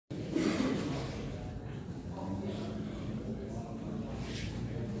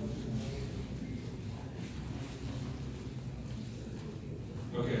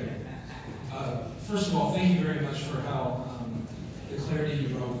First of all, thank you very much for how the clarity you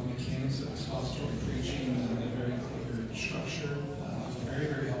brought with mechanics of expository preaching and the very clear structure. Very,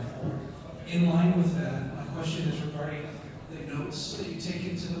 very helpful. In line with that, my question is regarding the notes that you take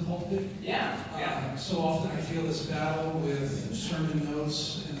into the pulpit. Yeah. So often I feel this battle with sermon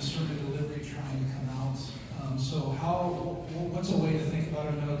notes and the sermon delivery trying to come out. What's a way to think about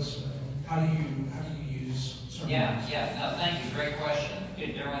our notes? How do you use sermon notes? No, thank you. Great question.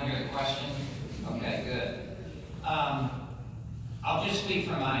 Did everyone hear the question? Okay, good. I'll just speak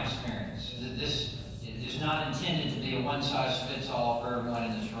from my experience. This is not intended to be a one-size-fits-all for everyone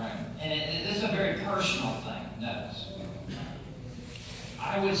in this room. And this is a very personal thing, notice.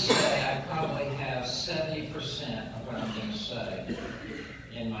 I would say I probably have 70% of what I'm going to say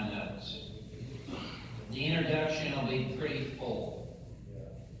in my notes. The introduction will be pretty full.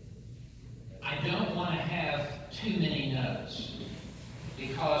 I don't want to have too many notes,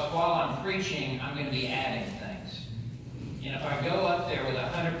 because while I'm preaching, I'm going to be adding things. And if I go up there with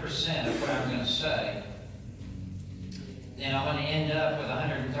 100% of what I'm going to say, then I'm going to end up with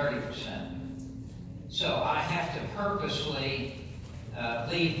 130%. So I have to purposely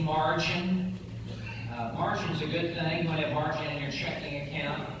leave margin. Margin's a good thing. You want to have margin in your checking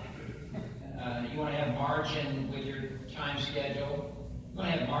account. You want to have margin with your time schedule. You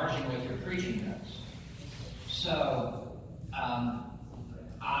want to have margin with your preaching notes. So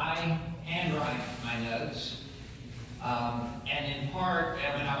I handwrite my notes. And in part,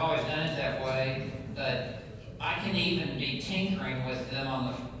 I've always done it that way, but I can even be tinkering with them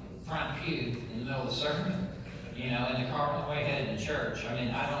on the front pew in the middle of the sermon, in the car on the way headed to church. I don't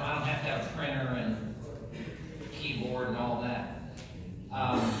have to have a printer and keyboard and all that.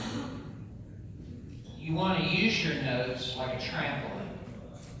 You want to use your notes like a trampoline,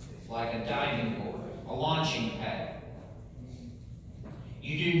 like a diving board, a launching pad.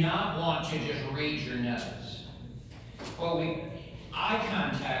 You do not want to just read your notes. Eye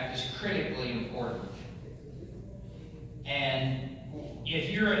contact is critically important. And if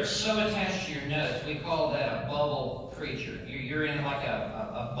you're so attached to your notes, we call that a bubble preacher. You're in like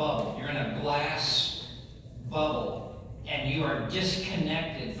a bubble. You're in a glass bubble, and you are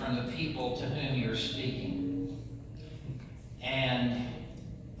disconnected from the people to whom you're speaking. And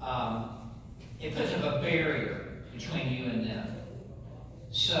it puts up a barrier between you and them.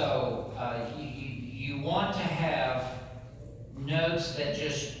 So you want to have notes that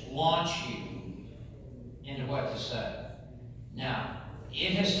just launch you into what to say. Now,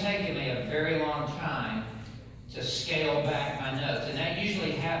 it has taken me a very long time to scale back my notes, and that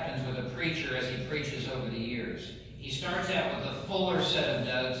usually happens with a preacher as he preaches over the years. He starts out with a fuller set of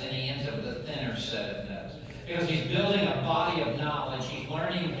notes, and he ends up with a thinner set of notes, because he's building a body of knowledge. He's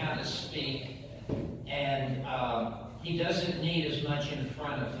learning how to speak, and he doesn't need as much in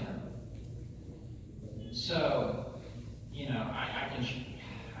front of him. So,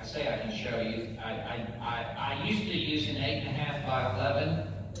 I can show you. I used to use an 8.5 by 11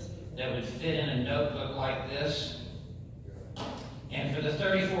 that would fit in a notebook like this. And for the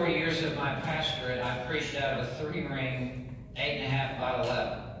 34 years of my pastorate, I preached out of a 3-ring 8.5 by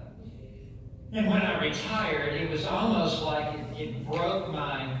 11. And when I retired, it was almost like it broke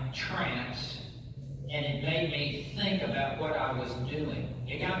my trance, and it made me think about what I was doing.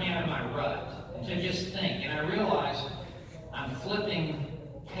 It got me out of my rut to just think. And I realized I'm flipping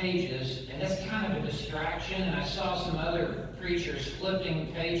pages, and that's kind of a distraction. And I saw some other preachers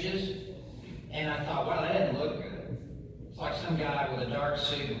flipping pages, and I thought, wow, that didn't look good. It's like some guy with a dark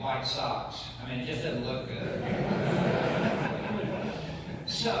suit and white socks. It just doesn't look good.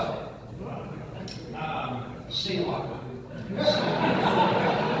 So, sea locker.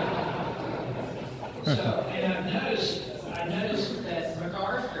 And I noticed that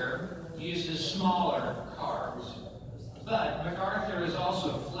MacArthur uses smaller cards. But MacArthur is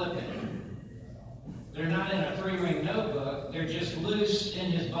also flipping. They're not in a 3-ring notebook. They're just loose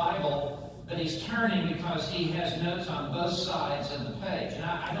in his Bible, but he's turning because he has notes on both sides of the page. And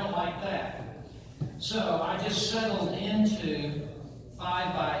I don't like that. So I just settled into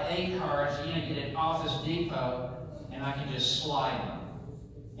 5 by 8 cards. You get at Office Depot, and I can just slide them.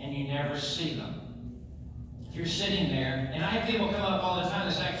 And you never see them. If you're sitting there, and I have people come up all the time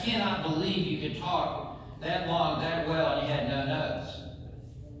and say, I cannot believe you could talk that long, that well, and you had no notes.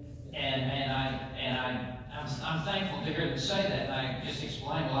 I'm thankful to hear them say that, and I just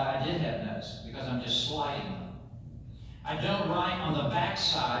explained why I did have notes, because I'm just sliding them. I don't write on the back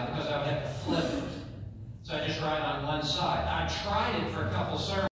side because I would have to flip it. So I just write on one side. I tried it for a couple sermons.